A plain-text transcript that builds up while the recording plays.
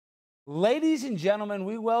Ladies and gentlemen,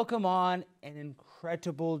 we welcome on an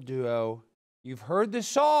incredible duo. You've heard the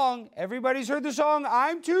song. Everybody's heard the song,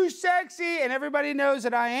 I'm Too Sexy, and everybody knows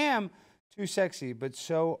that I am too sexy, but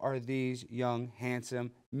so are these young,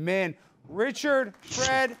 handsome men. Richard,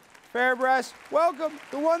 Fred, Fairbrass, welcome,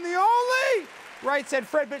 the one, the only. Right, said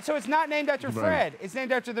Fred, but so it's not named after Fred. It's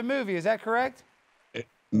named after the movie, is that correct?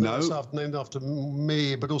 No. It's named after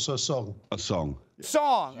me, but also a song. A song.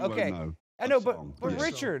 Song, You okay. won't know. I know, A song. but Yes.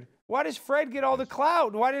 Richard, why does Fred get all the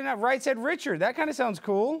clout? Why didn't Wright said Richard? That kind of sounds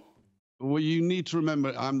cool. Well, you need to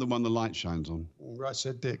remember, I'm the one the light shines on. Right,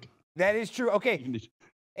 said Dick. That is true. Okay. You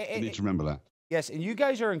need to remember that. Yes, and you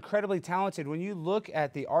guys are incredibly talented. When you look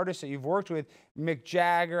at the artists that you've worked with, Mick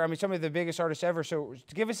Jagger, I mean, some of the biggest artists ever. So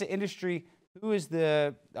to give us the industry, who is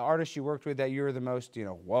the artist you worked with that you're the most,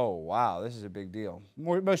 whoa, wow, this is a big deal,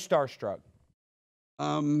 most starstruck?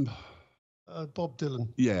 Bob Dylan.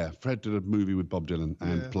 Yeah, Fred did a movie with Bob Dylan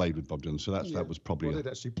and played with Bob Dylan, so that was probably. Well, I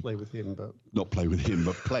did actually play with him, but not play with him,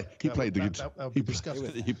 but play. He played the guitar. He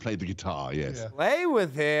He played the guitar. Yes. Yeah. Play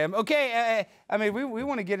with him. Okay, I mean, we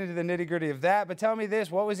want to get into the nitty-gritty of that, but tell me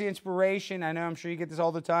this, what was the inspiration? I know I'm sure you get this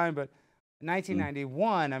all the time, but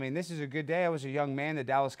 1991, I mean, this is a good day. I was a young man. The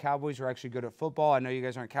Dallas Cowboys were actually good at football. I know you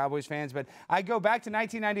guys aren't Cowboys fans, but I go back to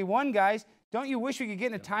 1991, guys. Don't you wish we could get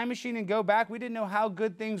in a time machine and go back? We didn't know how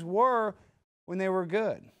good things were when they were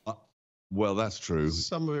good. Well, that's true.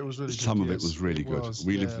 Some of it was really good. Some of it was really good.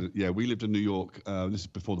 We lived. We lived in New York. This is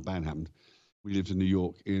before the band happened. We lived in New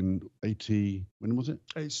York in when was it?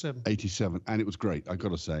 87. 87, and it was great. I got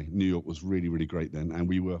to say, New York was really, really great then, and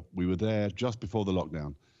we were there just before the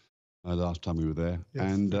lockdown. The last time we were there,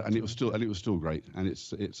 Yes, and it was still great, and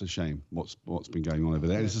it's a shame what's been going on over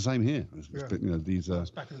there. And it's the same here. These It's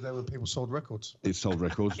back in the day when people sold records. it sold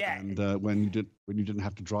records, and when you didn't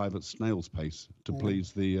have to drive at snail's pace to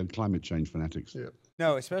please the climate change fanatics. Yeah.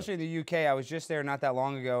 No, especially in the UK. I was just there not that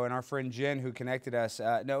long ago, and our friend Jen, who connected us,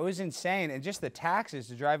 no, it was insane. And just the taxes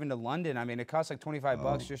to drive into London, I mean, it costs like 25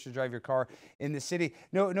 bucks just to drive your car in the city.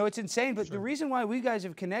 No, it's insane. But the reason why we guys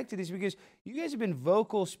have connected is because you guys have been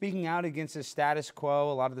vocal, speaking out against the status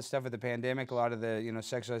quo, a lot of the stuff with the pandemic, a lot of the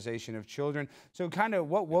sexualization of children. So kind of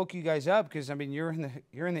what woke you guys up? Because I mean, you're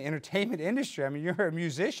in the entertainment industry. I mean, you're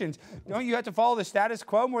musicians. Don't you have to follow the status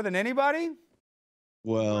quo more than anybody?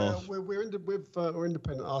 Well, we're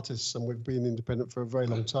independent artists, and we've been independent for a very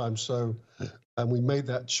long time. So, and we made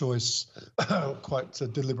that choice quite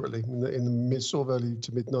deliberately in the sort of early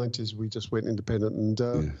to mid '90s. We just went independent,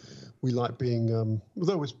 and we like being.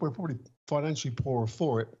 Although we're probably financially poorer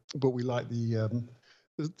for it, but we like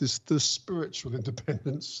the spiritual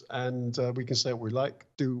independence, and we can say what we like,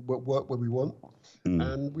 do work where we want,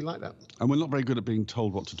 and we like that. And we're not very good at being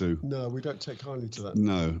told what to do. No, we don't take kindly to that.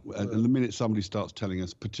 No, and the minute somebody starts telling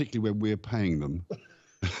us, particularly when we're paying them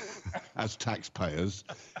as taxpayers,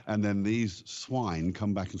 and then these swine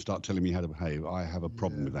come back and start telling me how to behave, I have a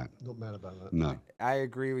problem with that. Not mad about that. No. I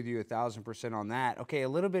agree with you 1,000% on that. Okay, a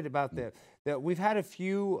little bit about we've had a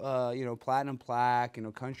few, platinum plaque,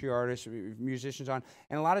 country artists, musicians on,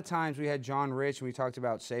 and a lot of times we had John Rich and we talked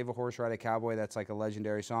about "Save a Horse, Ride a Cowboy." That's like a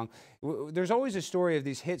legendary song. There's always a story of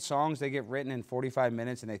these hit songs. They get written in 45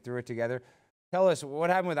 minutes and they threw it together. Tell us, what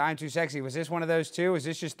happened with "I'm Too Sexy"? Was this one of those too? Was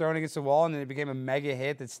this just thrown against the wall and then it became a mega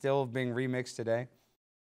hit that's still being remixed today?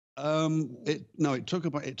 It took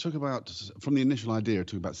about from the initial idea. It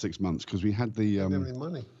took about 6 months because we had the. Didn't have any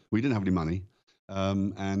money. We didn't have any money,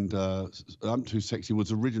 and "I'm Too Sexy"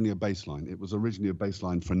 was originally a bass line. It was originally a bass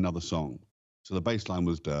line for another song, so the bass line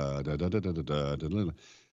was da da da da da da da da da.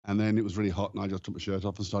 And then it was really hot, and I just took my shirt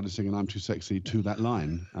off and started singing "I'm Too Sexy" to that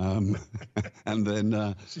line. And then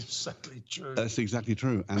That's exactly true. That's exactly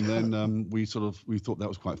true. And then we thought that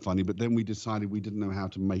was quite funny, but then we decided we didn't know how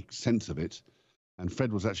to make sense of it. And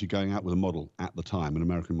Fred was actually going out with a model at the time, an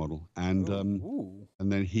American model, and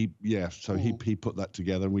then he put that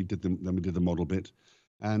together, and we did the model bit,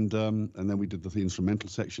 and then we did the instrumental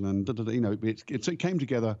section, and it came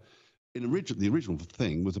together. The original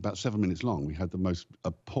thing was about 7 minutes long. We had the most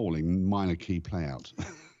appalling minor key play out.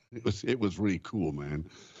 it was really cool, man,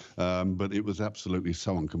 but it was absolutely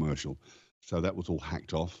so uncommercial. So that was all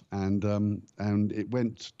hacked off, and it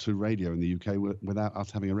went to radio in the UK without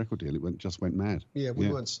us having a record deal. It just went mad. Yeah, we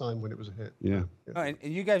weren't signed when it was a hit. Yeah. Oh, and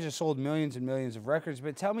you guys have sold millions and millions of records,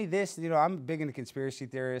 but tell me this, I'm big into conspiracy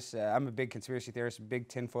theorists. I'm a big conspiracy theorist, big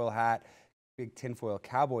tinfoil hat, big tinfoil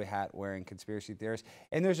cowboy hat wearing conspiracy theorist.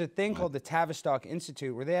 And there's a thing called the Tavistock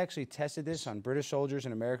Institute where they actually tested this on British soldiers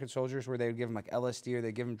and American soldiers, where they would give them like LSD or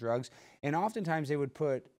they give them drugs. And oftentimes they would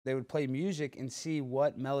play music and see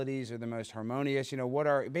what melodies are the most harmonious, you know, what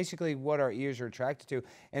our ears are attracted to.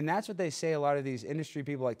 And that's what they say, a lot of these industry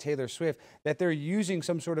people like Taylor Swift, that they're using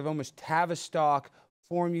some sort of almost Tavistock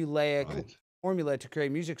formulaic formula to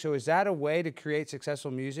create music. So is that a way to create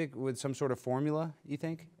successful music with some sort of formula, you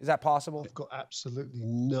think? Is that possible? I've got absolutely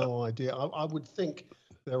no idea. I would think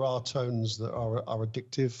there are tones that are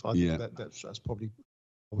addictive. I think that's probably,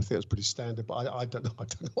 I would think that's pretty standard, but I don't know. I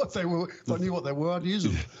don't know what they were. If I knew what they were, I'd use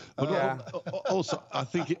them. Also, I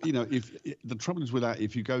think, you know, if the trouble is with that,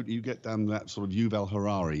 if you get down that sort of Yuval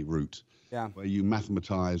Harari route, where you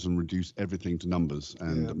mathematize and reduce everything to numbers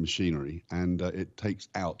and machinery, and it takes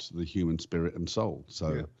out the human spirit and soul.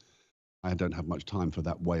 So I don't have much time for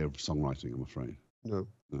that way of songwriting, I'm afraid. No.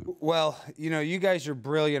 Well, you know, you guys are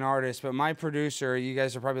brilliant artists, but my producer, you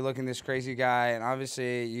guys are probably looking at this crazy guy, and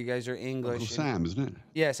obviously you guys are English. Uncle Sam, isn't it?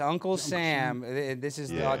 Yes, Uncle Sam. This is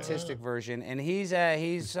the autistic version, and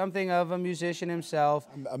he's something of a musician himself.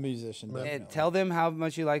 I'm a musician. And tell them how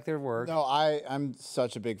much you like their work. No, I'm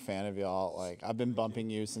such a big fan of y'all. Like, I've been bumping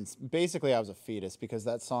you since basically I was a fetus, because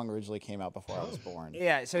that song originally came out before I was born.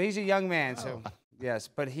 Yeah, so he's a young man, so. Yes,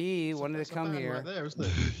 but he wanted to come here. Right there, isn't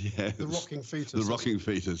it? Yes. The Rocking Fetus. The Rocking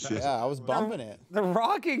Fetus, yes. Yeah, I was bumping it. The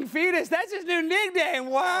Rocking Fetus, that's his new nickname.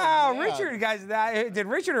 Wow, yeah. Richard, guys, did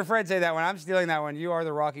Richard or Fred say that one? I'm stealing that one. You are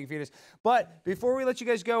the Rocking Fetus. But before we let you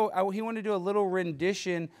guys go, he wanted to do a little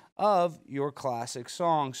rendition of your classic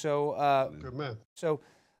song. So, good man. So,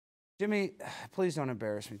 Jimmy, please don't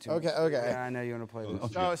embarrass me too much. Okay. Yeah, I know you want to play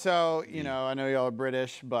this. So you know, I know y'all are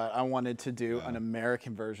British, but I wanted to do an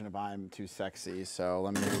American version of "I'm Too Sexy." So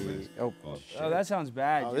let me. Oh, that sounds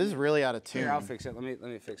bad. Oh, this is really out of tune. Here, I'll fix it. Let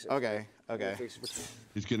me fix it. Okay.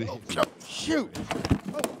 He's gonna. Shoot.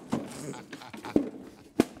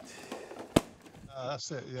 That's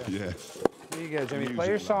it. Yeah. Yeah. Here you go, Jimmy. Play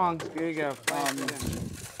your song. Here you go.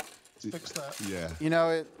 Fix that. Yeah. You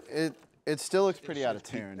know, it still looks pretty out of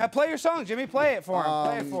tune. Now play your song, Jimmy. Play it for him.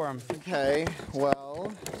 Play it for him. Okay.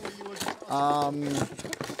 Well.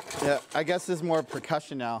 Yeah. I guess there's more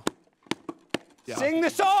percussion now. Yeah. Sing the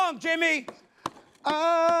song, Jimmy.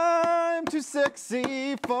 I'm too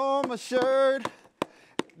sexy for my shirt.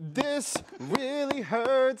 This really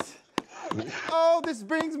hurts. Oh, this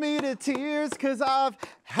brings me to tears, 'cause I've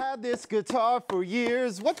had this guitar for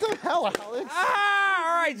years. What the hell, Alex?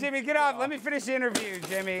 All right, Jimmy, get off. Let me finish the interview,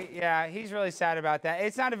 Jimmy. Yeah, he's really sad about that.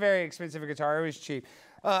 It's not a very expensive guitar. It was cheap.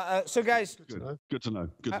 So, guys. Good to know.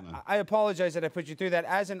 Good to know. I apologize that I put you through that.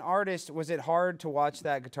 As an artist, was it hard to watch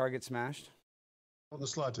that guitar get smashed? On the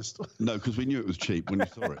slightest. No, because we knew it was cheap when we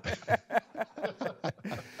saw it.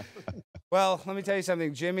 Well, let me tell you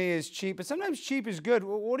something. Jimmy is cheap, but sometimes cheap is good.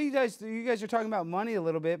 What do you guys do? You guys are talking about money a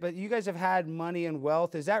little bit, but you guys have had money and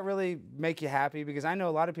wealth. Does that really make you happy? Because I know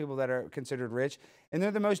a lot of people that are considered rich, and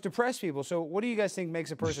they're the most depressed people. So what do you guys think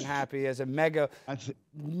makes a person happy as a mega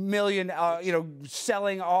million,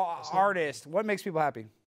 selling artist? What makes people happy?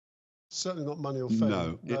 Certainly not money or fame.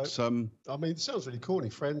 No, it's I mean, it sounds really corny.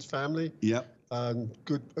 Friends, family. Yep. A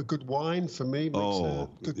good wine for me makes a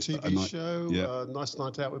good TV show. Nice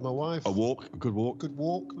night out with my wife. A good walk. Good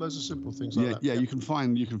walk. Loads of simple things like that. Yeah, you can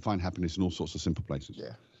find happiness in all sorts of simple places.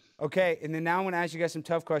 Yeah. Okay, and then now I'm going to ask you guys some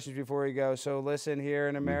tough questions before we go. So listen, here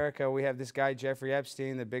in America, we have this guy, Jeffrey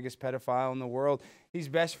Epstein, the biggest pedophile in the world. He's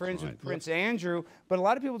best friends with Prince Andrew, but a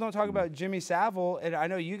lot of people don't talk about Jimmy Savile, and I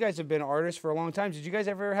know you guys have been artists for a long time. Did you guys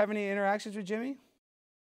ever have any interactions with Jimmy?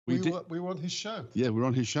 We were on his show. Yeah, we were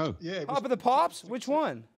on his show. Yeah. Pop of the Pops? Which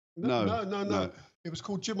one? No. It was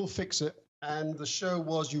called Jim Will Fix It. And the show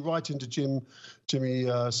was you write into Jimmy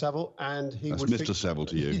Savile, and he would Mr. Savile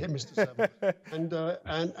to you. Yeah, Mr. Savile,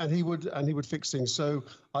 and he would fix things. So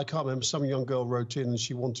I can't remember. Some young girl wrote in, and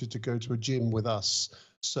she wanted to go to a gym with us.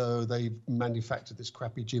 So they manufactured this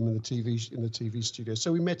crappy gym in the TV studio.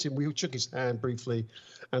 So we met him. We shook his hand briefly,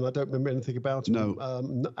 and I don't remember anything about him.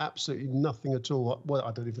 No, absolutely nothing at all. Well,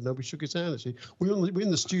 I don't even know we shook his hand. Actually, we were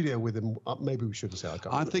in the studio with him. Maybe we shook his hand.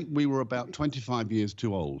 I think we were about 25 years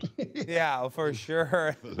too old. Yeah, for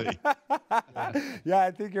sure. Yeah,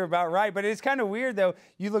 I think you're about right. But it's kind of weird though.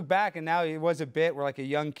 You look back, and now it was a bit where like a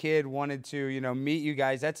young kid wanted to, meet you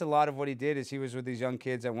guys. That's a lot of what he did. Is he was with these young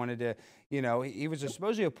kids that wanted to. He was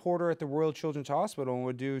supposedly a porter at the Royal Children's Hospital and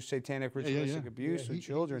would do satanic ritualistic abuse with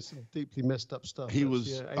children. Some deeply messed up stuff. He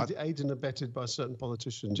was aided and abetted by certain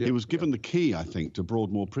politicians. He was given the key, I think, to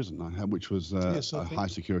Broadmoor Prison, which was a high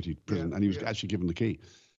security prison, and he was actually given the key.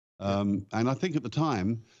 And I think at the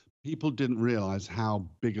time, People didn't realise how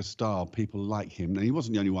big a star people like him, and he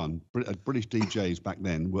wasn't the only one. British DJs back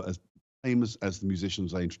then were as famous as the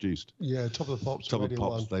musicians they introduced. Yeah, Top of the Pops. Top of the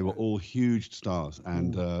Pops. They were all huge stars,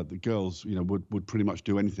 and the girls, you know, would pretty much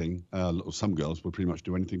do anything. Some girls would pretty much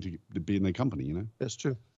do anything to be in their company. You know. That's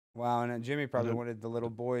true. Wow, and Jimmy probably wanted the little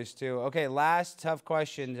boys too. Okay, last tough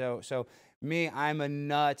question. So me, I'm a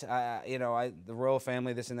nut. The royal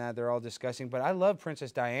family, this and that, they're all discussing. But I love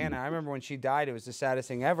Princess Diana. I remember when she died, it was the saddest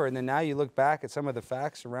thing ever. And then now you look back at some of the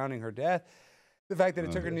facts surrounding her death. The fact that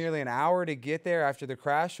it took her nearly an hour to get there after the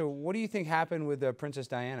crash. So what do you think happened with Princess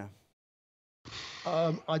Diana?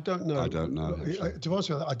 I don't know. I don't know. To be honest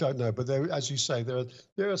with you, I don't know. But there, as you say,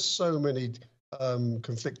 there are so many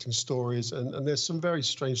conflicting stories, and there's some very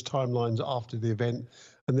strange timelines after the event.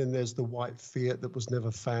 And then there's the white Fiat that was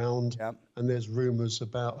never found. Yep. And there's rumors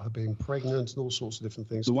about her being pregnant and all sorts of different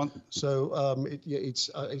things. So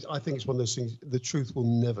I think it's one of those things. The truth will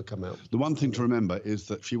never come out. The one thing to remember is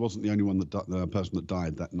that she wasn't the only one the person that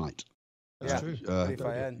died that night. That's true.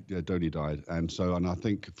 Dodi died, and I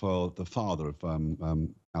think for the father of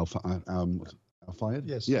Al-Fayed?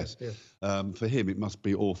 Yes. Yes. Yeah. For him, it must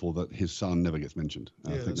be awful that his son never gets mentioned.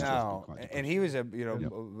 I think no, and he was a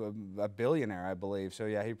billionaire, I believe. So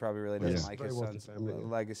yeah, he probably really doesn't like his son's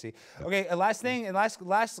legacy. Okay, last thing and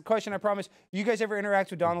last question. I promise. You guys ever interact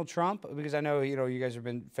with Donald Trump? Because I know you guys have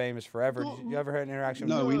been famous forever. Did you ever had an interaction?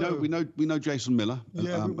 No, with we know Jason Miller.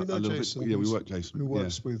 Yeah, we know Jason. Yeah, we work Jason. Who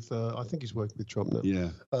works with? I think he's working with Trump now. Yeah.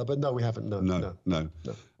 But no, we haven't. No.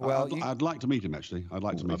 Well, I'd like to meet him actually. I'd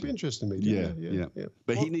like to meet him. I'd be interested in meeting him. Yeah.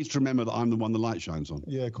 But he needs to remember that I'm the one the light shines on.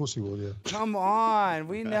 Yeah, of course he will, yeah. Come on.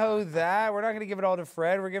 We know that. We're not going to give it all to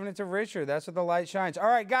Fred. We're giving it to Richard. That's what the light shines. All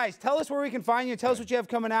right, guys, tell us where we can find you. Tell us what you have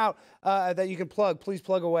coming out that you can plug. Please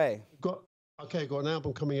plug away. Got an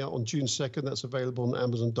album coming out on June 2nd. That's available on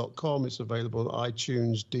Amazon.com. It's available on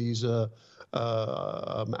iTunes, Deezer,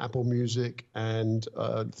 Apple Music, and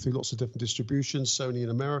through lots of different distributions. Sony in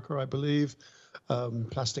America, I believe.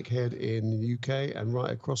 Plastic Head in the UK, and right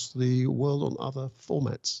across the world on other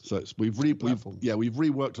formats. So we've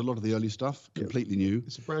reworked a lot of the early stuff, completely new.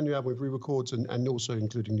 It's a brand new album with re-records and also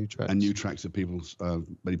including new tracks. And new tracks that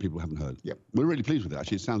many people haven't heard. Yep. We're really pleased with it.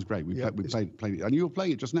 Actually, it sounds great. We played it, and you were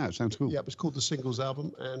playing it just now. It sounds cool. Yeah, it's called the Singles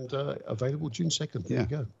Album, and available June 2nd. There you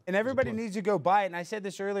go. And everybody needs to go buy it. And I said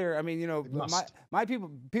this earlier. I mean, my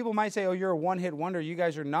people might say, "Oh, you're a one-hit wonder." You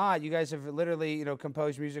guys are not. You guys have literally,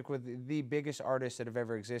 composed music with the biggest artists that have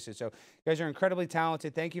ever existed. So you guys are incredibly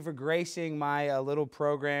talented. Thank you for gracing my little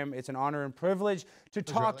program. It's an honor and privilege to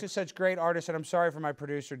talk to such great artists. And I'm sorry for my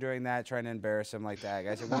producer doing that, trying to embarrass him like that,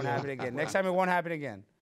 guys. It won't happen again. Next time, it won't happen again.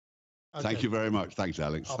 Okay. Thank you very much. Thanks,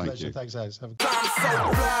 Alex. Thank you. Thanks, Alex. I'm so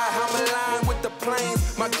fly, I'm aligned with the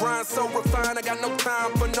planes. My grind so refined, I got no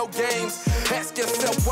time for no games. Ask yourself